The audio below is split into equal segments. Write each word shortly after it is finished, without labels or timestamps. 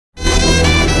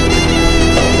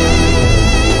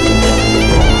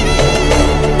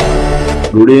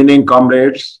Good evening,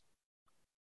 comrades.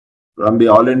 From the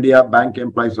All India Bank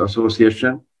Employees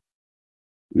Association,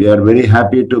 we are very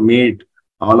happy to meet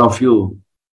all of you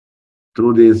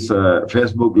through this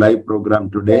Facebook Live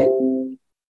program today.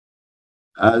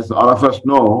 As all of us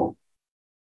know,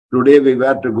 today we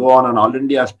were to go on an All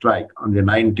India strike on the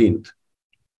 19th.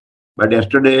 But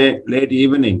yesterday, late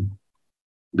evening,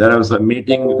 there was a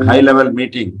meeting, high-level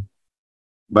meeting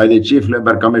by the Chief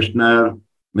Labour Commissioner,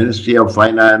 Ministry of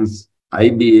Finance,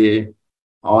 AIBEA,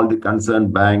 all the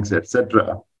concerned banks,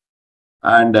 etc.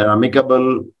 And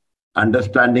amicable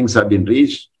understandings have been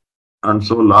reached. And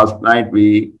so last night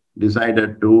we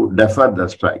decided to defer the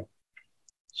strike.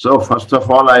 So first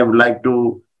of all, I would like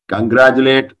to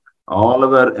congratulate all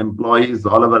our employees,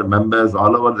 all our members,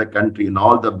 all over the country in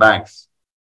all the banks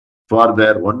for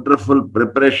their wonderful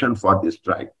preparation for this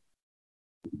strike.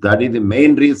 That is the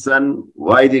main reason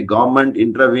why the government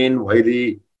intervened, why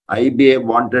the AIBEA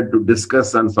wanted to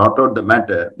discuss and sort out the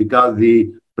matter, because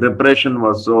the preparation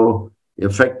was so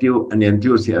effective and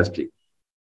enthusiastic.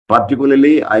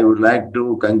 Particularly, I would like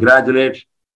to congratulate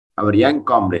our young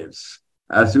comrades.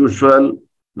 As usual,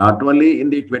 not only in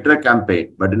the Twitter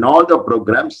campaign, but in all the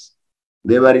programs,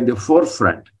 they were in the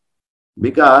forefront,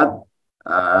 because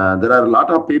there are a lot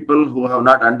of people who have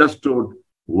not understood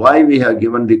why we have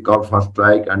given the call for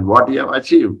strike and what we have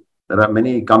achieved. There are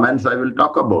many comments, I will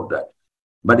talk about that.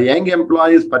 But young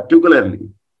employees particularly,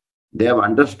 they have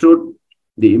understood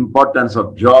the importance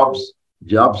of jobs,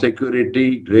 job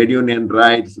security, trade union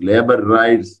rights, labor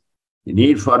rights, the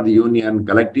need for the union,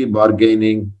 collective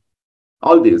bargaining,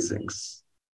 all these things.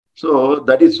 So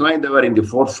that is why they were in the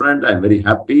forefront. I'm very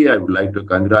happy. I would like to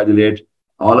congratulate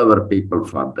all our people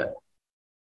for that.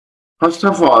 First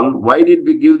of all, why did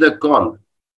we give the call?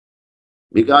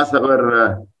 Because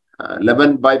our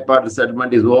 11th bipartite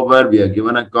settlement is over. We are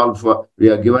given a call for, we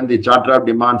are given the charter of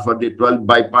demand for the 12th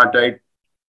bipartite.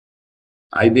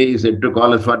 AIBEA is yet to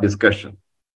call us for discussion.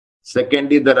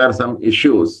 Secondly, there are some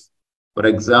issues. For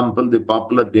example, the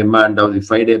popular demand of the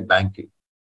 5-day banking.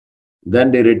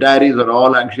 Then the retirees are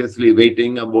all anxiously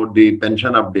waiting about the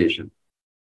pension updation.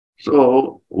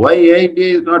 So why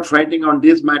AIBEA is not fighting on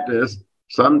these matters?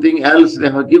 Something else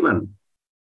they have given.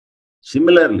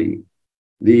 Similarly,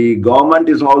 the government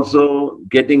is also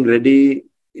getting ready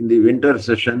in the winter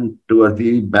session towards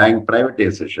the bank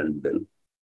privatization bill.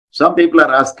 Some people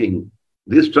are asking,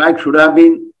 this strike should have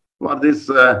been for this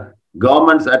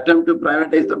government's attempt to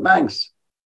privatize the banks.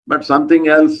 But something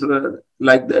else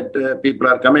like that people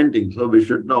are commenting. So we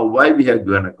should know why we have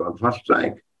given a call for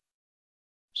strike.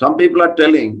 Some people are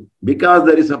telling, because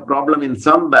there is a problem in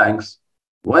some banks,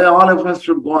 why all of us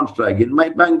should go on strike? In my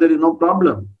bank, there is no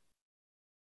problem.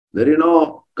 There is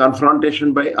no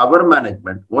confrontation by our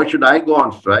management. Why should I go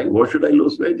on strike? Why should I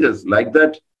lose wages? Like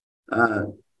that,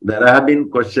 there have been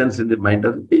questions in the mind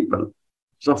of the people.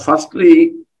 So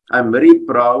firstly, I'm very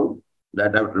proud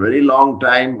that after a very long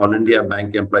time, All India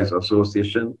Bank Employees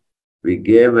Association, we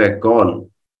gave a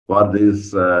call for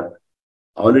this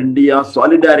All India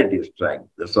Solidarity Strike.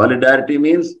 The solidarity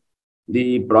means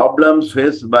the problems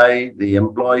faced by the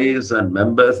employees and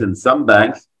members in some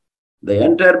banks. The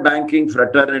entire banking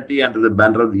fraternity under the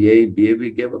banner of the AIBEA, we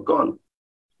gave a call.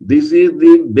 This is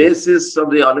the basis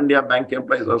of the All India Bank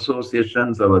Employees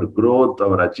Associations, our growth,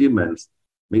 our achievements.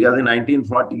 Because in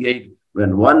 1948,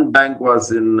 when one bank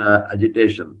was in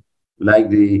agitation, like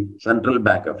the Central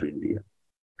Bank of India,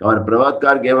 our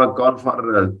Prabhatkar gave a call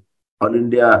for All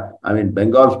India,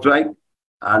 Bengal strike,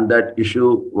 and that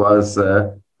issue was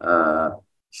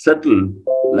settled.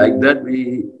 Like that,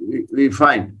 we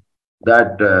find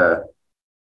that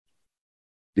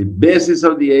the basis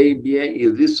of the AIBEA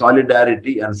is the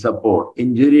solidarity and support.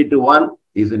 Injury to one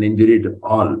is an injury to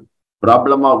all.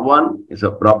 Problem of one is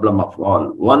a problem of all.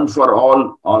 One for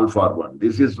all for one.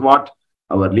 This is what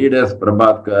our leaders,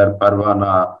 Prabhatkar,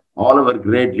 Parvana, all our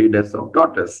great leaders have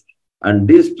taught us. And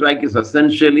this strike is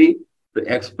essentially to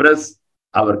express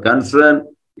our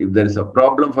concern. If there is a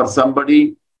problem for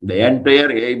somebody, the entire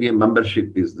AIBEA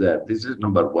membership is there. This is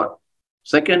number one.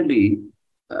 Secondly,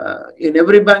 in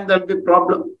every bank there will be a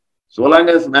problem. So long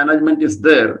as management is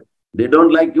there, they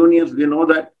don't like unions, we know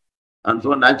that. And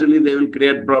so naturally they will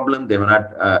create problems. They will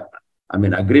not,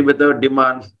 agree with our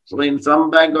demands. So in some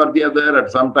bank or the other,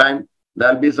 at some time,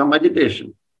 there will be some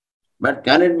agitation. But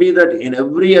can it be that in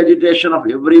every agitation of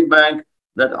every bank,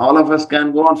 that all of us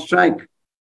can go on strike?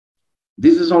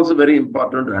 This is also very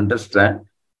important to understand.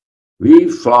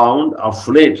 We found of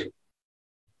late,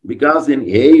 because in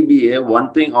AIBEA,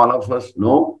 one thing all of us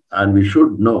know, and we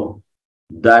should know,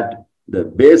 that the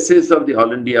basis of the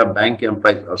All India Bank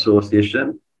Employees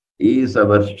Association is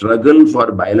our struggle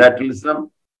for bilateralism,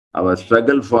 our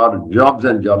struggle for jobs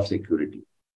and job security.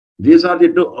 These are the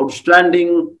two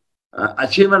outstanding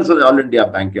achievements of the All India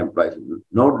Bank employees.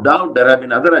 No doubt there have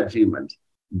been other achievements,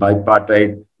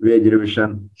 bipartite, wage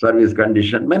revision, service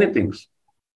condition, many things.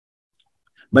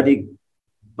 But the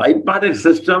bipartite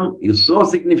system is so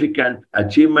significant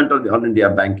achievement of the All India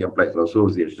Bank Employees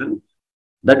Association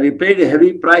that we paid a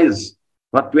heavy price.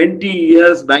 For 20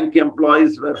 years, bank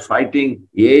employees were fighting,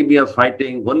 AIBEA was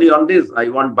fighting only on this. I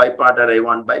want bipartite, I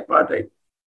want bipartite.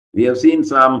 We have seen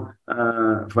some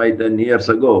 5-10 years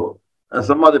ago,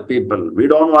 some other people, we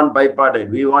don't want bipartite,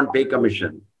 we want pay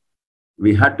commission.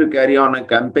 We had to carry on a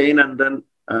campaign, and then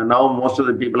now most of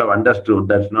the people have understood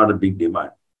that's not a big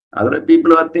demand. Other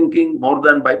people are thinking more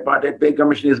than bipartite pay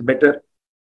commission is better.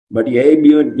 But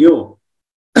AIBEA knew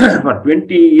for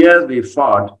 20 years we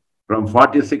fought from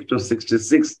 46 to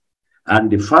 66.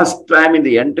 And the first time in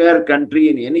the entire country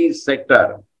in any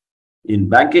sector, in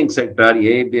banking sector,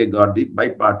 AIBEA got the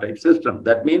bipartite system.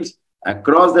 That means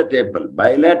across the table,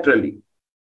 bilaterally,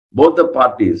 both the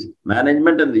parties,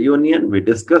 management and the union, we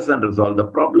discuss and resolve the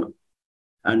problem.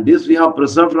 And this we have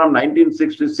preserved from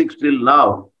 1966 till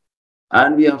now.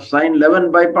 And we have signed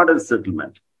 11 bipartite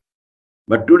settlements.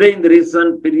 But today in the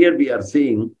recent period, we are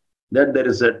seeing that there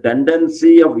is a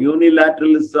tendency of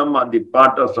unilateralism on the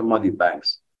part of some of the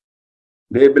banks.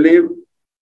 They believe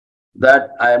that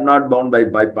I am not bound by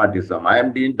bipartisan. I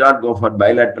need not go for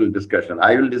bilateral discussion.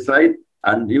 I will decide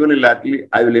and unilaterally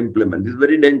I will implement. This is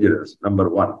very dangerous, number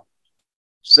one.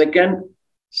 Second,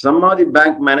 some of the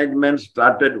bank management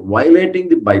started violating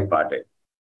the bipartite.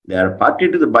 They are party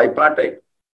to the bipartite,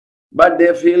 but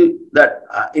they feel that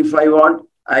if I want,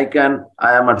 I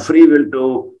am at free will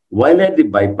to violate the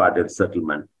bipartite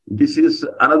settlement. This is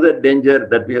another danger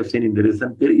that we have seen in the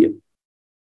recent period.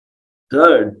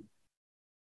 Third,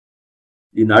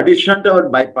 in addition to our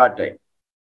bipartite,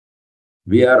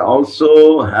 we are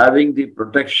also having the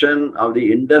protection of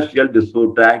the Industrial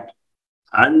Dispute Act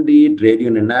and the Trade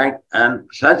Union Act and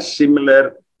such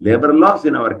similar labor laws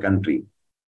in our country,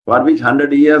 for which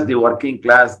 100 years the working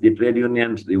class, the trade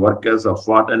unions, the workers have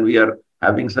fought, and we are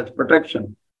having such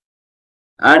protection.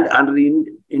 And under the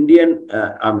Indian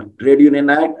Trade Union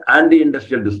Act and the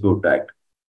Industrial Dispute Act,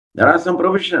 there are some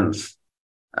provisions.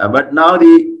 But now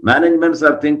the managements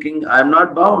are thinking, I am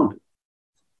not bound.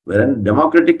 We're in a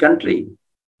democratic country.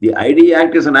 The ID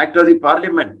Act is an act of the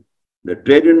parliament. The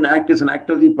Trade Union Act is an act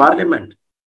of the parliament.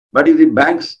 But if the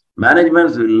banks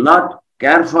managements will not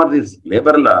care for these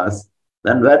labor laws,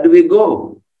 then where do we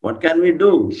go? What can we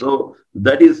do? So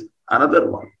that is another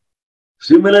one.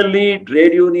 Similarly,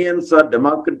 trade unions are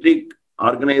democratic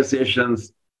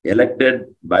organizations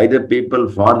elected by the people,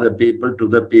 for the people, to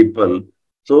the people.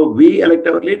 So we elect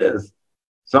our leaders.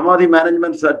 Some of the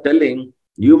managements are telling,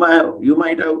 you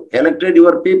might have elected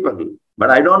your people,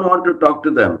 but I don't want to talk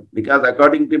to them because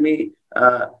according to me,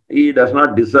 he does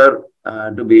not deserve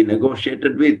to be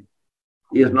negotiated with.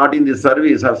 He is not in the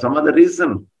service or some other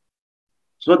reason.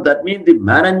 So that means the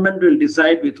management will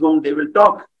decide with whom they will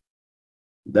talk.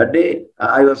 That day,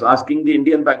 I was asking the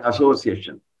Indian Bank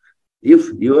Association,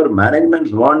 if your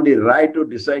management want the right to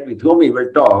decide with whom he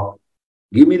will talk,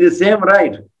 give me the same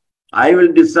right. I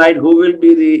will decide who will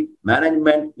be the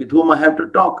management with whom I have to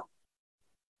talk.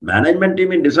 Management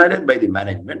team is decided by the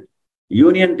management.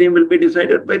 Union team will be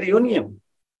decided by the union.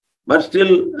 But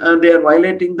still, they are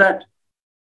violating that.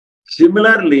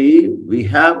 Similarly, we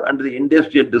have under the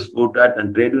Industrial Dispute Act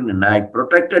and Trade Union Act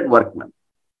protected workmen.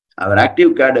 Our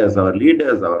active cadres, our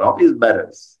leaders, our office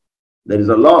bearers. There is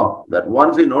a law that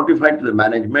once we notify to the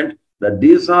management that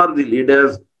these are the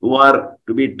leaders who are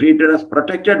to be treated as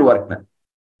protected workmen.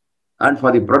 And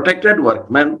for the protected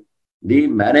workmen, the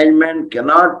management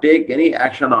cannot take any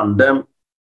action on them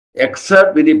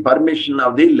except with the permission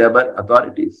of the labor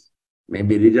authorities.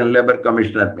 Maybe regional labor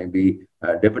commissioner, maybe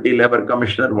deputy labor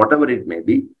commissioner, whatever it may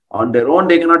be. On their own,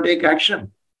 they cannot take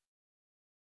action.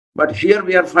 But here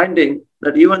we are finding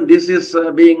that even this is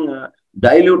being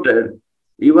diluted.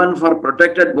 Even for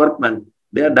protected workmen,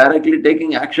 they are directly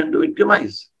taking action to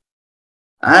victimize.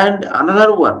 And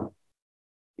another one,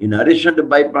 in addition to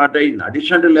bipartite, in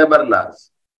addition to labor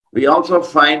laws, we also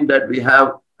find that we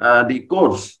have the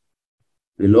courts,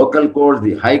 the local courts,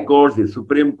 the high courts, the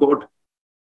Supreme Court.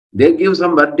 They give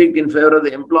some verdict in favor of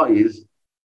the employees,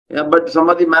 but some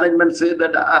of the management say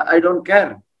that I don't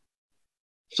care.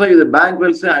 So if the bank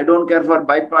will say, I don't care for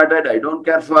bipartite, I don't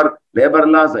care for labor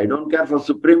laws, I don't care for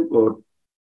Supreme Court,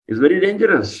 it's very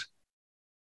dangerous.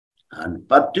 And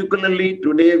particularly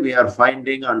today, we are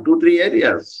finding on 2-3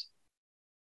 areas.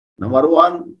 Number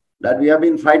one, that we have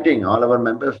been fighting, all our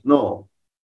members know,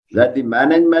 that the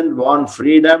management want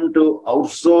freedom to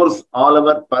outsource all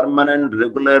our permanent,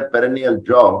 regular, perennial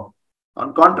job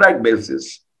on contract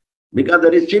basis because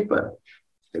that is cheaper.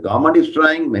 The government is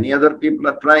trying, many other people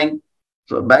are trying.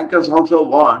 So bankers also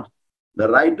want the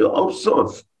right to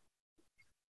outsource.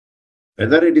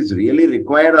 Whether it is really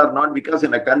required or not, because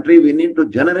in a country we need to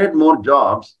generate more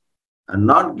jobs and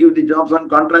not give the jobs on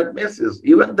contract basis.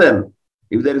 Even then,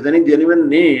 if there is any genuine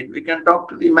need, we can talk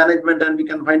to the management and we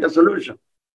can find a solution.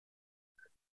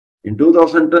 In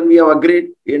 2010, we have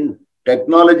agreed in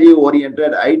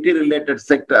technology-oriented, IT-related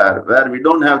sector where we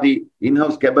don't have the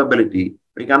in-house capability,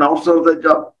 we can outsource the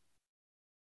job.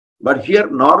 But here,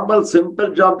 normal,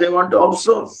 simple job, they want to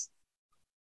outsource.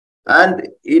 And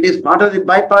it is part of the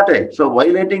bipartite. So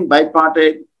violating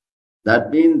bipartite, that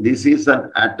means this is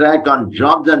an attack on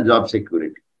jobs and job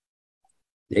security.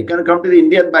 They can come to the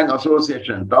Indian Bank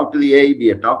Association, talk to the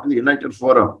AIBEA, talk to the United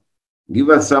Forum, give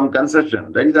us some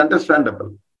concession. That is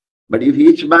understandable. But if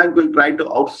each bank will try to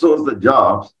outsource the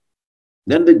jobs,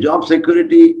 then the job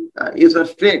security is at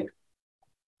stake.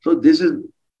 So this is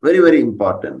very, very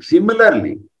important.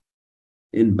 Similarly,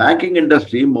 in banking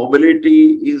industry,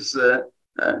 mobility is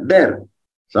there.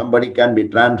 Somebody can be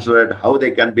transferred, how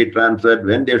they can be transferred,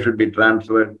 when they should be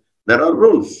transferred. There are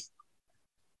rules.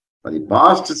 For the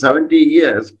past 70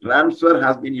 years, transfer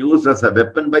has been used as a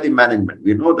weapon by the management.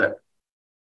 We know that.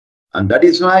 And that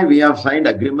is why we have signed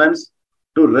agreements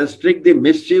to restrict the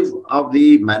mischief of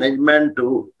the management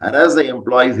to harass the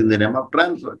employees in the name of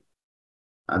transfer.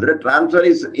 And the transfer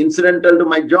is incidental to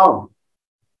my job.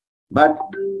 But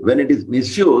when it is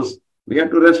misused, we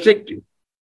have to restrict it.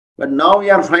 But now we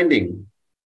are finding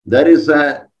there is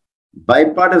a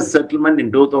bipartisan settlement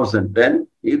in 2010.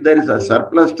 If there is a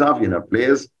surplus staff in a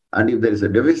place and if there is a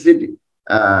deficit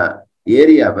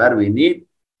area where we need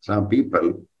some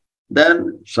people,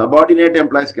 then subordinate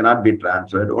employees cannot be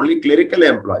transferred. Only clerical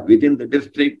employees within the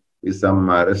district with some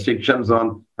restrictions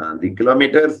on the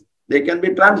kilometers, they can be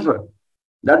transferred.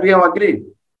 That we have agreed.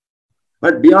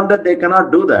 But beyond that, they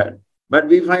cannot do that. But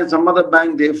we find some other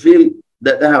bank, they feel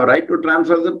that they have a right to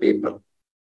transfer the people.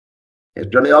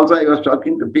 Yesterday also I was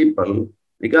talking to people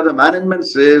because the management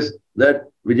says that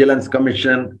Vigilance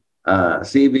Commission,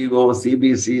 CBO,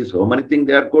 CBC, so many things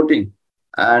they are quoting.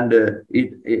 And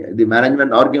the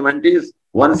management argument is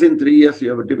once in 3 years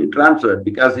you have to be transferred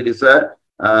because it is a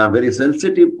very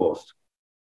sensitive post.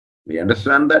 We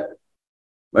understand that.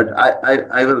 But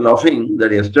I was laughing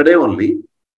that yesterday only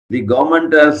the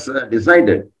government has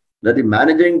decided that the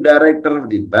managing director of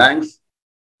the banks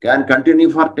can continue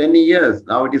for 10 years.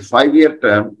 Now it is 5-year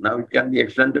term. Now it can be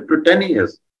extended to 10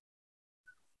 years.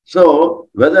 So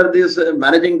whether this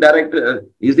managing director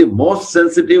is the most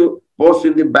sensitive post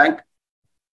in the bank,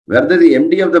 whether the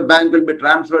MD of the bank will be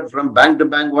transferred from bank to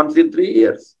bank once in 3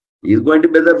 years. He is going to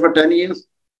be there for 10 years.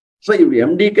 So if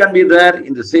MD can be there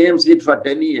in the same seat for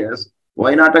 10 years,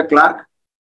 why not a clerk?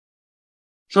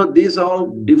 So these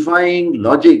all defying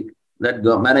logic that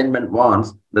management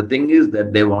wants. The thing is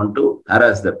that they want to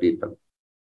harass the people.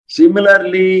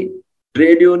 Similarly,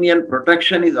 trade union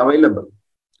protection is available.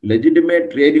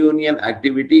 Legitimate trade union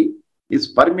activity is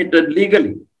permitted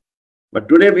legally. But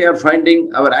today we are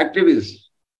finding our activists,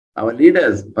 our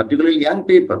leaders, particularly young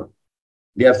people,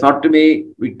 they are thought to be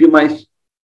victimized,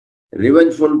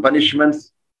 revengeful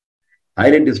punishments,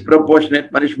 highly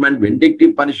disproportionate punishment,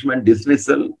 vindictive punishment,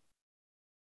 dismissal,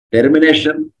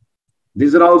 termination.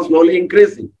 These are all slowly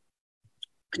increasing.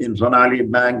 In Sonali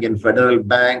Bank, in Federal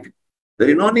Bank, there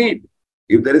is no need.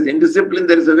 If there is indiscipline,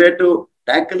 there is a way to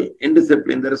tackle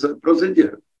indiscipline. There is a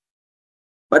procedure.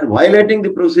 But violating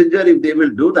the procedure, if they will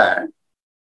do that,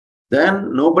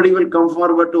 then nobody will come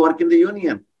forward to work in the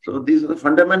union. So this is a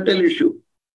fundamental issue.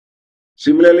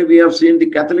 Similarly, we have seen the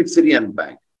Catholic Syrian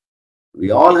Bank.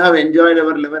 We all have enjoyed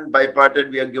our 11th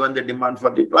bipartite. We have given the demand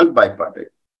for the 12th bipartite.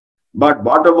 But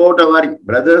what about our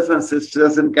brothers and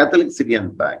sisters in Catholic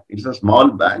Syrian Bank? It's a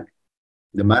small bank.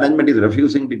 The management is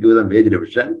refusing to give them wage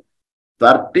revision.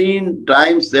 13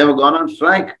 times they have gone on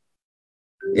strike.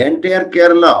 Entire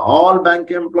Kerala, all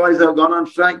bank employees have gone on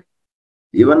strike.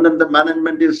 Even then the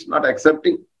management is not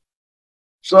accepting.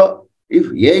 So if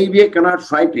AIBEA cannot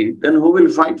fight it, then who will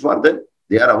fight for them?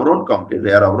 They are our own company.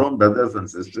 They are our own brothers and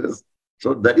sisters.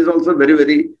 So that is also very,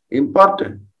 very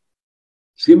important.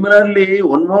 Similarly,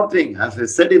 one more thing, as I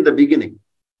said in the beginning,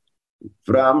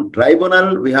 from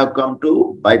tribunal, we have come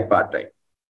to bipartite.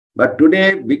 But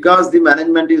today, because the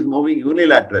management is moving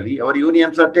unilaterally, our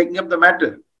unions are taking up the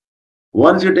matter.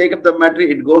 Once you take up the matter,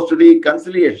 it goes to the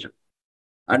conciliation.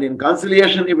 And in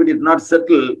conciliation, if it is not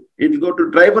settled, it will go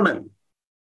to tribunal.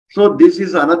 So this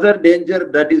is another danger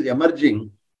that is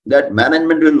emerging, that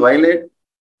management will violate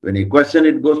When you question,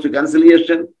 it goes to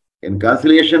conciliation. In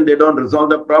conciliation, they don't resolve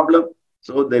the problem.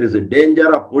 So there is a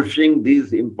danger of pushing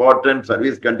these important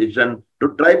service conditions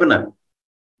to tribunal.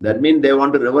 That means they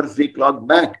want to reverse the clock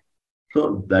back.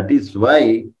 So that is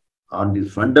why on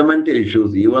these fundamental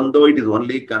issues, even though it is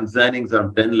only concerning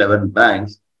some 10, 11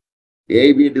 banks,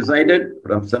 AIBEA decided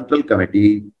from Central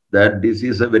Committee that this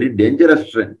is a very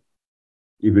dangerous trend.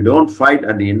 If you don't fight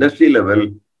at the industry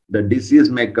level, the disease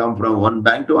may come from one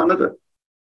bank to another.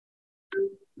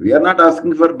 We are not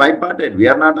asking for bipartite. We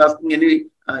are not asking any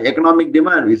economic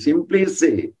demand. We simply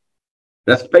say,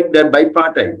 respect that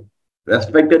bipartite,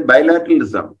 respect that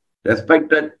bilateralism,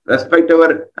 respect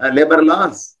our labor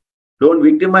laws. Don't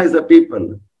victimize the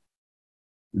people.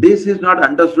 This is not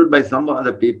understood by some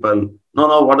other people.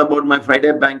 No, what about my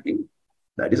Friday banking?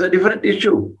 That is a different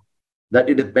issue. That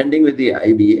it is pending with the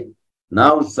IBA.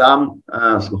 Now some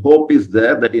hope is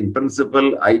there that in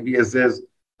principle IBA says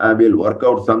we'll work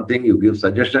out something, you give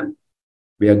suggestion.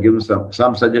 We have given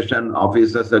some suggestion,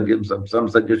 officers have given some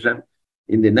suggestion.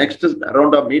 In the next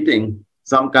round of meeting,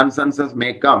 some consensus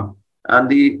may come and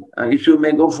the issue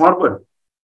may go forward.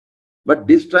 But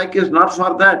this strike is not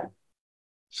for that.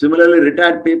 Similarly,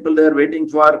 retired people, they are waiting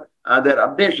for their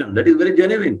updation. That is very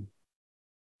genuine.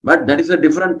 But that is a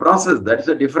different process. That is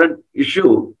a different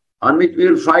issue on which we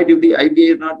will fight if the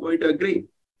IBA is not going to agree.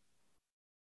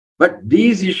 But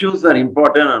these issues are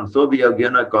important, and so we have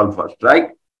given a call for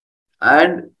strike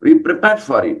and we prepared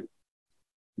for it.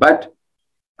 But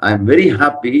I am very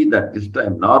happy that this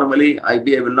time, normally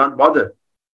IBA will not bother.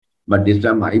 But this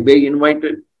time IBA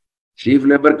invited, Chief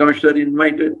Labour Commissioner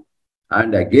invited,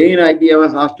 and again IBA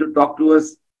was asked to talk to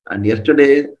us. And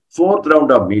yesterday, 4th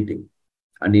round of meeting.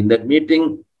 And in that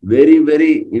meeting, very,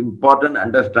 very important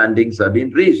understandings have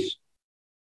been reached.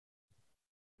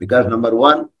 Because number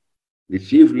one, the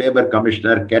Chief Labour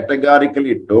Commissioner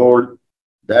categorically told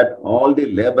that all the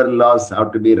labour laws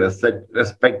have to be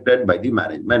respected by the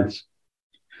management.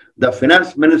 The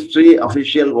Finance Ministry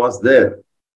official was there.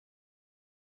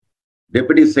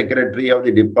 Deputy Secretary of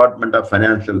the Department of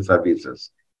Financial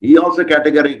Services. He also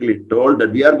categorically told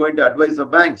that we are going to advise the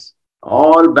banks.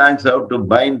 All banks have to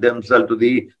bind themselves to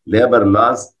the labour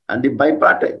laws and the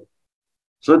bipartite.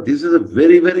 So this is a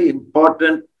very, very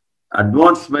important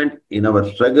advancement in our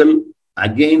struggle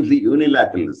against the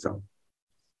unilateralism,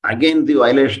 against the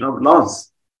violation of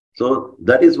laws. So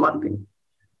that is one thing.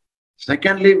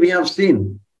 Secondly, we have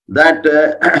seen that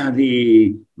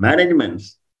the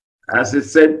managements, as I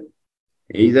said,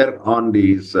 either on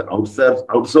these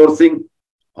outsourcing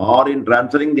or in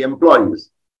transferring the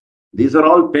employees, these are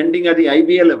all pending at the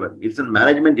IBA level. It's a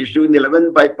management issue in the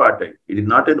 11th bipartite. It is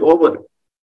not yet over.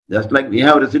 Just like we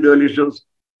have residual issues,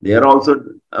 they are also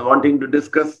wanting to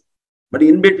discuss. But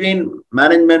in between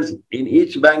managements, in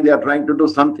each bank, they are trying to do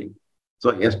something.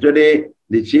 So yesterday,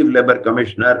 the Chief Labour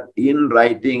Commissioner in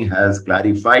writing has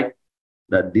clarified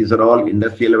that these are all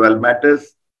industry level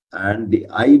matters and the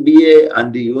IBA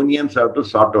and the unions have to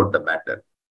sort out the matter.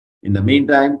 In the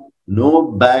meantime, no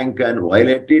bank can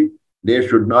violate it. They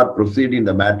should not proceed in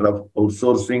the matter of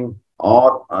outsourcing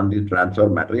or on the transfer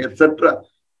matter, etc.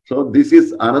 So this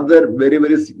is another very,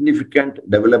 very significant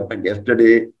development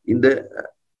yesterday in the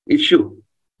issue.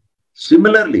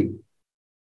 Similarly,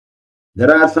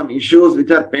 there are some issues which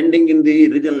are pending in the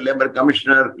Regional Labour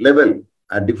Commissioner level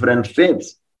at different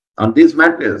states on these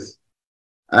matters.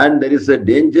 And there is a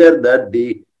danger that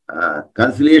the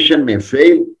conciliation may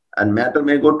fail and matter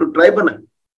may go to tribunal.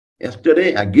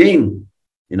 Yesterday, again,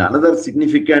 in another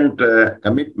significant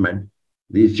commitment,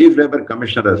 the Chief Labour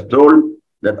Commissioner has told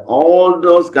that all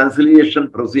those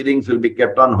conciliation proceedings will be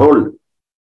kept on hold.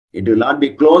 It will not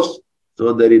be closed,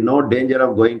 so there is no danger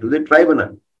of going to the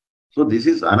tribunal. So this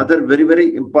is another very,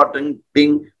 very important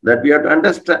thing that we have to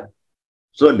understand.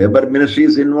 So Labour Ministry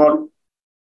is involved,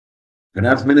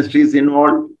 Finance Ministry is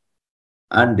involved,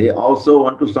 and they also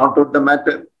want to sort out the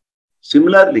matter.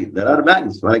 Similarly, there are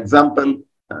banks, for example,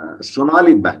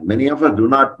 Sonali Bank. Many of us do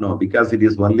not know because it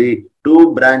is only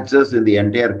 2 branches in the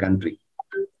entire country.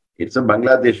 It's a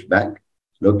Bangladesh bank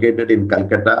located in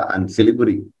Calcutta and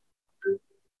Siliguri.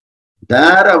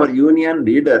 There our union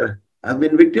leader has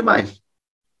been victimized.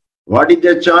 What did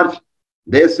they charge?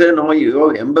 They say, no, you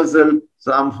have embezzled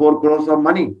some 4 crores of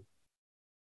money.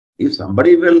 If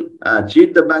somebody will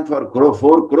cheat the bank for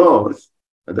 4 crores,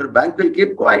 the bank will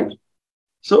keep quiet.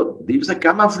 So this is a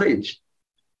camouflage.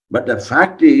 But the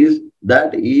fact is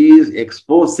that he is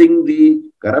exposing the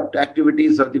corrupt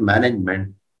activities of the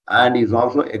management and is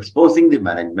also exposing the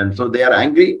management. So they are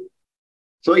angry.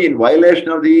 So in violation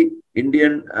of the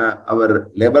Indian, our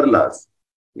labor laws,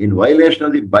 in violation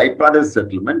of the bipartisan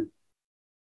settlement,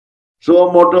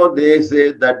 So moto, they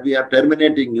say that we are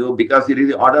terminating you because it is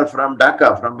the order from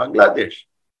Dhaka, from Bangladesh.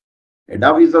 Head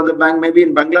office of the bank may be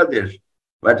in Bangladesh,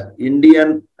 but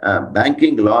Indian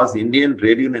banking laws, Indian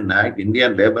Trade Union Act,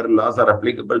 Indian labor laws are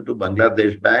applicable to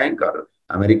Bangladesh bank or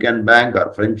American bank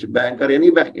or French bank or any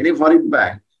bank, any foreign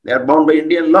bank. They are bound by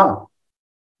Indian law,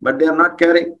 but they are not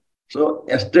carrying. So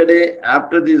yesterday,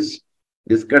 after this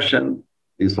discussion,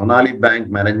 the Sonali Bank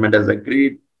management has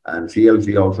agreed and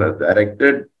CLC also has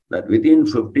directed that within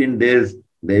 15 days,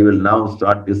 they will now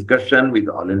start discussion with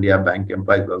All India Bank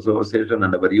Employees Association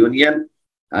and our union,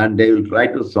 and they will try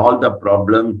to solve the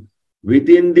problem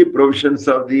within the provisions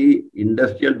of the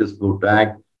Industrial Dispute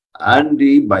Act and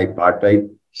the bipartite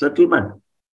settlement.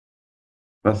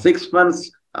 For 6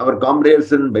 months, our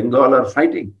comrades in Bengal are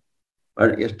fighting.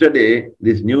 But yesterday,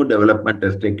 this new development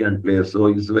has taken place, so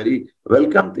it's a very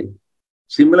welcome thing.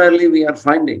 Similarly, we are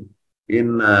finding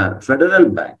in Federal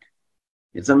Bank,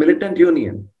 it's a militant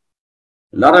union.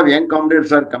 A lot of young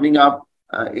comrades are coming up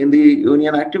in the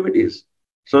union activities.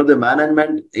 So the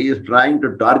management is trying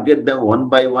to target them one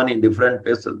by one in different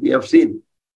places. We have seen.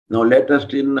 Now,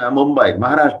 latest in Mumbai,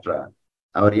 Maharashtra,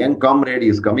 our young comrade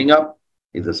is coming up.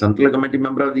 He's a Central Committee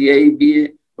member of the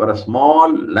AIBEA for a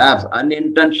small lapse,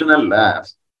 unintentional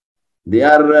lapse. They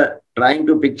are trying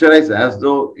to picturize as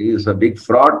though he is a big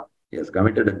fraud. He has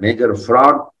committed a major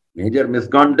fraud, major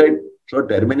misconduct, so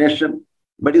termination.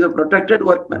 But he's a protected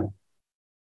workman.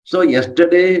 So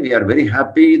yesterday, we are very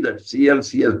happy that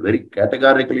CLC has very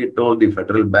categorically told the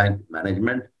Federal Bank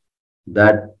management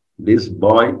that this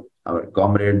boy, our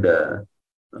comrade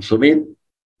Sumit,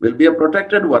 will be a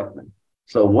protected workman.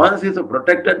 So once he's a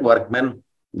protected workman,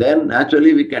 then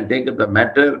naturally we can take up the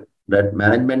matter that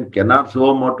management cannot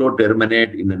suo moto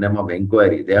terminate in the name of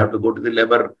inquiry. They have to go to the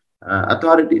labor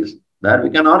authorities. There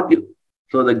we can argue.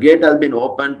 So the gate has been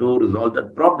opened to resolve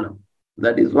that problem.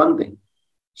 That is one thing.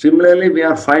 Similarly, we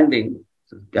are finding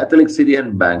Catholic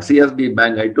Syrian Bank, CSB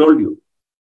Bank, I told you.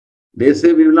 They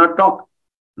say we will not talk.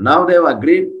 Now they have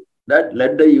agreed that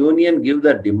let the union give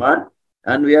that demand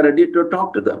and we are ready to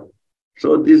talk to them.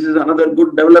 So this is another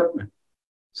good development.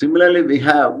 Similarly, we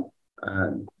have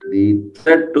the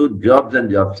threat to jobs and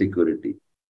job security.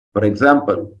 For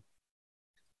example,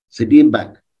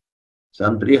 Citibank,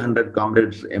 some 300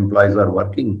 comrades employees are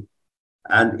working,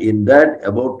 and in that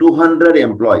about 200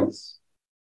 employees,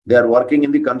 they are working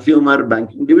in the consumer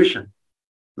banking division.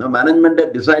 Now, management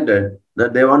had decided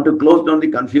that they want to close down the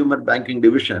consumer banking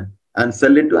division and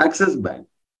sell it to Axis Bank.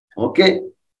 Okay,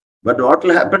 but what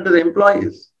will happen to the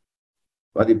employees?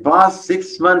 For the past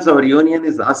 6 months, our union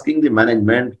is asking the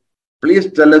management,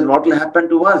 please tell us what will happen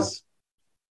to us.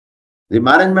 The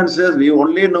management says, we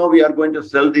only know we are going to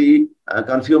sell the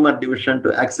consumer division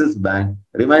to Axis Bank.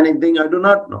 Remaining thing, I do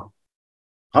not know.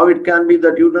 How it can be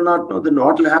that you do not know, then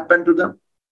what will happen to them?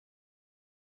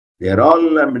 They are all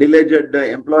middle-aged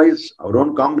employees, our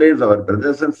own comrades, our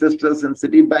brothers and sisters in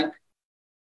Citibank,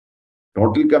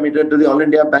 totally committed to the All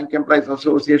India Bank Employees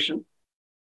Association.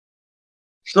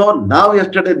 So now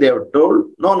yesterday they were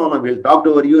told, no, we'll talk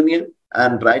to our union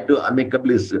and try to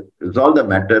amicably resolve the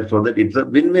matter so that it's a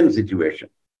win-win situation.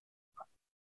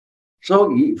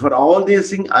 So for all these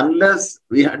things, unless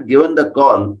we had given the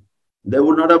call, they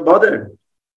would not have bothered.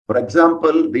 For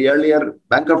example, the earlier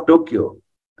Bank of Tokyo,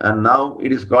 and now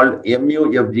it is called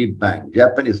MUFG Bank,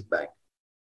 Japanese bank.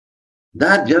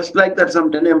 That just like that,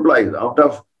 some 10 employees out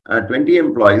of 20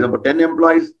 employees, about 10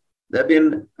 employees, they've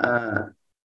been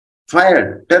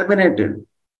fired, terminated.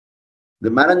 The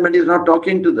management is not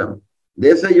talking to them.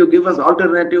 They say, you give us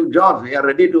alternative jobs, we are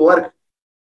ready to work.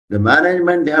 The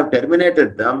management, they have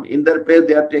terminated them. In their place,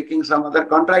 they are taking some other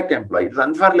contract employees. It's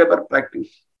unfair labor practice.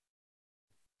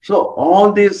 So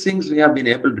all these things we have been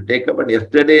able to take up. But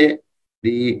yesterday,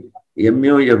 the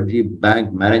MUFG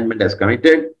Bank management has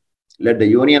committed. Let the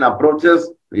union approach us.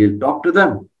 We will talk to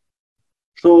them.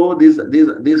 So these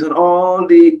are all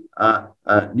the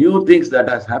new things that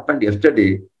has happened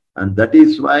yesterday. And that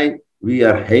is why we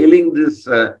are hailing this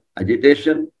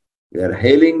agitation. We are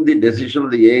hailing the decision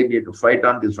of the AIBEA to fight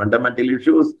on these fundamental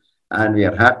issues. And we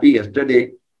are happy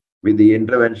yesterday with the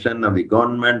intervention of the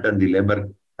government and the labor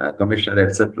commissioner,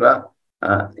 etc.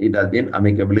 It has been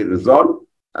amicably resolved.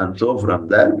 And so from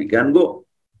there, we can go.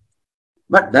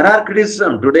 But there are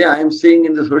criticism. Today, I am seeing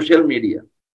in the social media.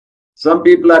 Some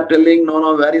people are telling,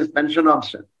 no, where is pension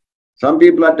option? Some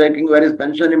people are taking, where is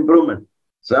pension improvement?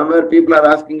 Somewhere people are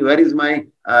asking, where is my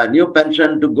new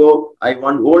pension to go? I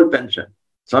want old pension.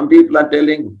 Some people are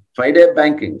telling 5-day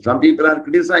banking. Some people are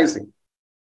criticizing.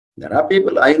 There are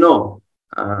people, I know,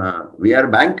 we are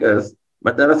bankers,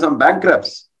 but there are some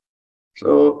bankrupts.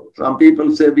 So some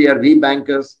people say we are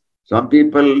bankers. Some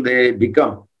people, they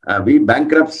become, we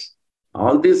bankrupts.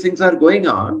 All these things are going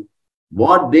on.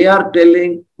 What they are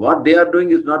telling, what they are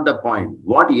doing is not the point.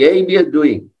 What AIBEA is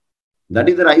doing, that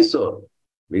is the eyesore.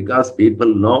 Because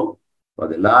people know for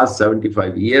the last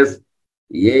 75 years,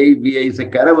 AIBEA is a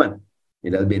caravan.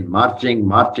 It has been marching,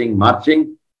 marching,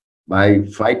 marching by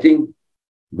fighting,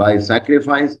 by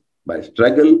sacrifice, by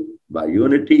struggle, by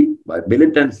unity, by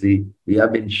militancy. We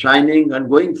have been shining and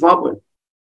going forward.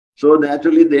 So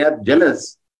naturally they are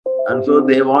jealous. And so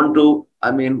they want to,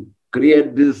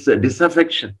 create this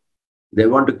disaffection. They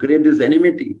want to create this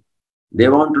enmity. They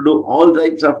want to do all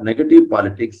types of negative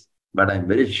politics. But I'm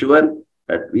very sure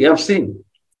that we have seen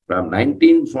from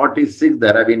 1946,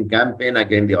 there have been campaigns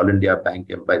against the All India Bank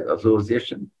Employees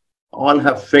Association. All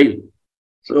have failed.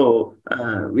 So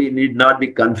we need not be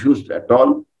confused at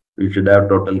all. We should have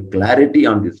total clarity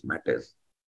on these matters.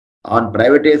 On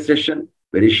privatization,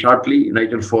 very shortly,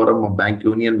 United Forum of Bank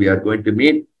Union, we are going to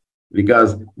meet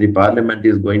because the parliament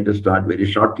is going to start very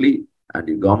shortly and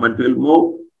the government will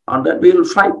move. On that, we will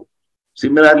fight.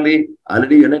 Similarly,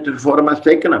 already United Forum has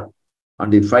taken up on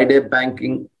the 5-day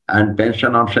banking and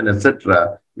pension option,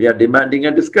 etc. We are demanding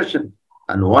a discussion.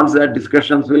 And once that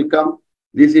discussions will come,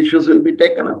 these issues will be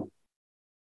taken up.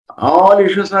 All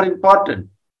issues are important.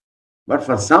 But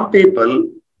for some people,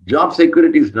 job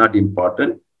security is not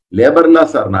important. Labor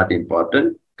laws are not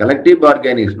important. Collective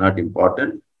bargaining is not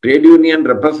important. Trade union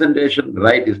representation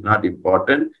right is not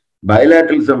important.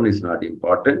 Bilateralism is not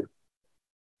important.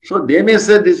 So they may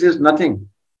say this is nothing.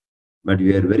 But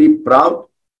we are very proud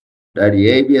that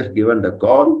AIBEA has given the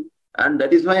call, and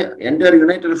that is why entire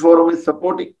United Forum is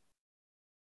supporting.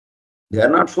 They are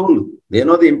not fools. They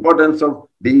know the importance of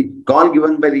the call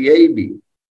given by the AIBEA.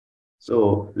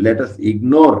 So let us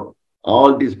ignore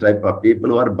all these type of people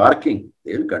who are barking.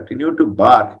 They will continue to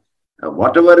bark.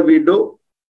 Whatever we do,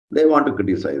 they want to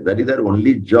criticize. That is their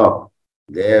only job.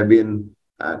 They have been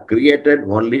created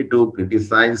only to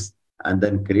criticize and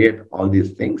then create all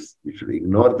these things. We should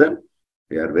ignore them.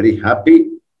 We are very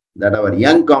happy that our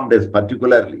young comrades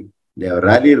particularly, they have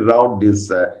rallied around this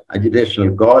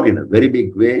agitational call in a very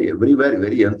big way, everywhere,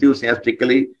 very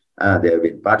enthusiastically. They have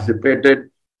been participated.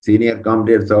 Senior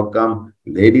comrades have come,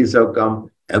 ladies have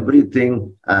come.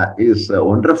 Everything is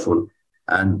wonderful.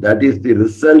 And that is the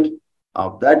result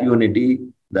of that unity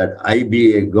that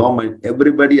AIBEA government,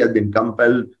 everybody has been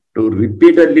compelled to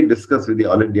repeatedly discuss with the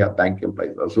All India Bank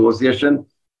Employees Association,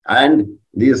 and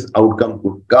this outcome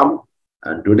could come.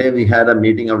 And today we had a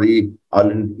meeting of the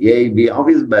AIBEA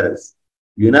office bearers.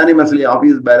 Unanimously,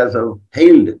 office bearers have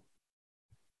hailed.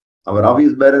 Our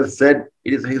office bearers said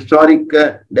it is a historic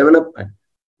development.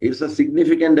 It's a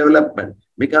significant development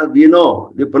because we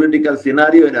know the political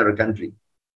scenario in our country.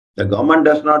 The government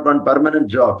does not want permanent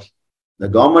jobs. The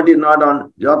government is not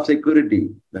on job security.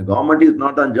 The government is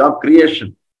not on job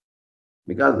creation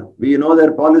because we know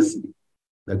their policy.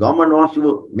 The government wants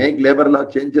to make labor law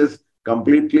changes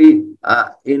completely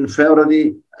in favor of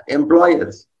the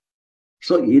employers.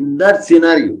 So in that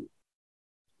scenario,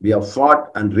 we have fought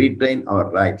and retained our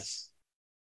rights.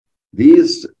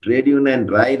 These trade union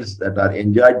rights that are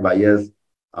enjoyed by us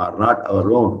are not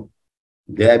our own.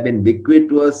 They have been bequeathed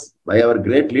to us by our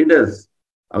great leaders.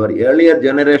 Our earlier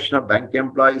generation of bank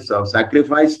employees have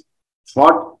sacrificed,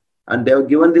 fought, and they have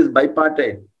given this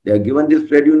bipartite. They have given these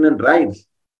trade union rights.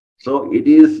 So it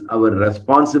is our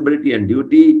responsibility and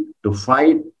duty to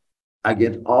fight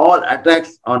against all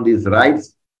attacks on these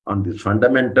rights, on these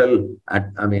fundamental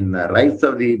rights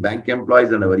of the bank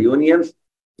employees and our unions.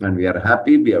 And we are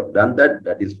happy we have done that.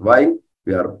 That is why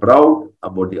we are proud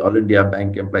about the All India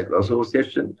Bank Employees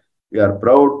Association. We are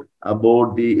proud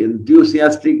about the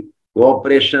enthusiastic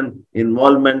cooperation,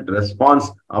 involvement, response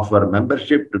of our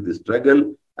membership to the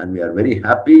struggle. And we are very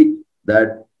happy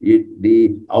that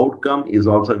the outcome is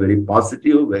also very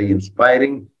positive, very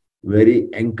inspiring, very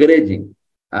encouraging.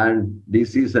 And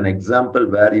this is an example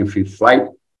where if you fight,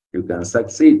 you can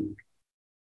succeed.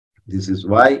 This is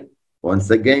why,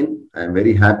 once again, I am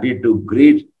very happy to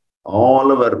greet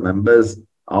all our members,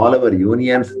 all our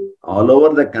unions, all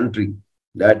over the country,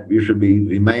 that we should be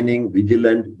remaining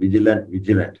vigilant, vigilant,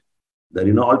 vigilant. There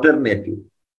is no alternative.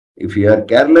 If you are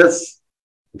careless,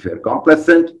 if you are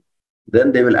complacent,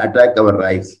 then they will attack our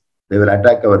rights. They will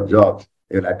attack our jobs.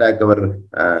 They will attack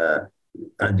our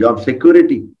job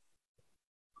security.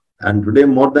 And today,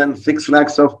 more than 6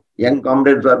 lakhs of young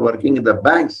comrades are working in the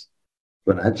banks.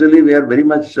 So naturally, we are very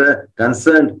much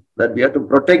concerned that we have to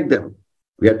protect them.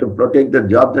 We have to protect their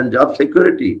jobs and job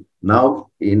security. Now,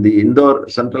 in the Indore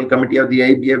Central Committee of the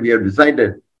AIBEA, we have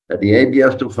decided that the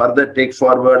AIBEA has to further take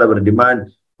forward our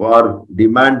demand for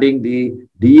demanding the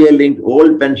DA-linked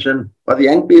old pension for the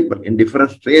young people in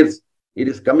different states. It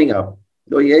is coming up.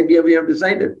 So AIBEA, we have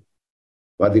decided.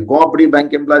 For the cooperative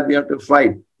bank employees, we have to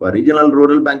fight. For regional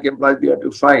rural bank employees, we have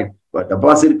to fight. For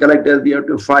deposit collectors, we have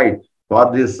to fight.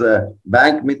 For this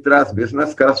bank mitras,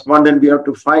 business correspondent, we have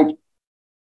to fight.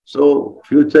 So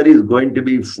future is going to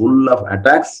be full of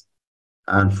attacks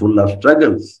and full of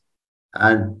struggles.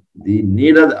 And the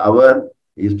need of the hour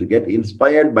is to get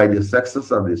inspired by the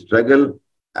success of the struggle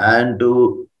and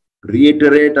to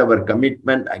reiterate our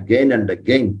commitment again and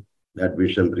again that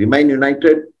we shall remain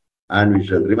united and we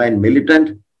shall remain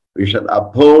militant. We shall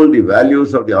uphold the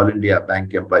values of the All India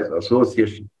Bank Employees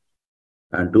Association.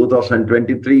 And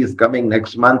 2023 is coming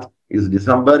next month, is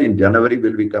December. In January,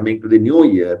 we'll be coming to the new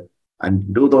year. And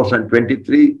in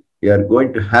 2023, we are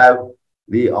going to have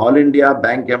the All India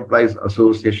Bank Employees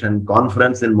Association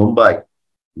conference in Mumbai.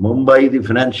 Mumbai, the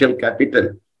financial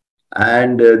capital.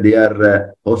 And they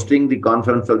are hosting the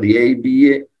conference of the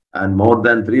AIBEA, and more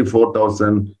than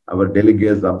 3,000-4,000 our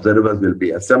delegates, observers will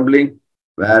be assembling,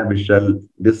 where we shall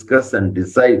discuss and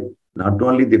decide not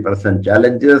only the present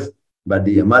challenges, but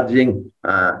the emerging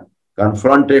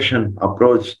confrontation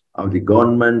approach of the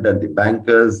government and the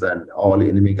bankers and all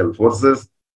inimical forces,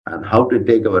 and how to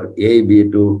take our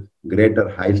AIBEA to greater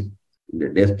heights in the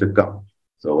days to come.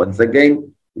 So once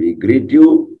again, we greet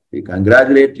you, we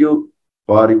congratulate you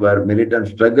for your militant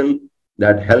struggle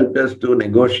that helped us to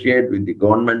negotiate with the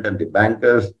government and the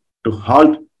bankers to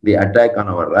halt the attack on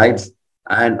our rights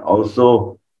and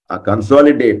also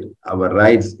consolidate our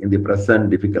rights in the present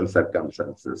difficult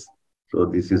circumstances. So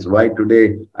this is why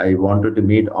today I wanted to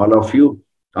meet all of you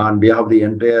on behalf of the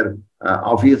entire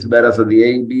office bearers of the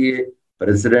AIBEA,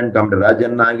 President Dr.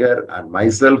 Rajan Nagar and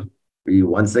myself. We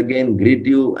once again greet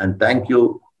you and thank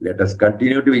you. Let us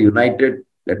continue to be united.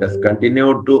 Let us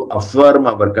continue to affirm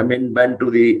our commitment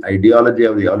to the ideology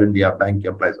of the All India Bank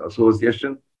Employees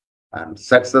Association, and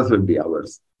success will be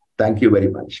ours. Thank you very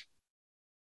much.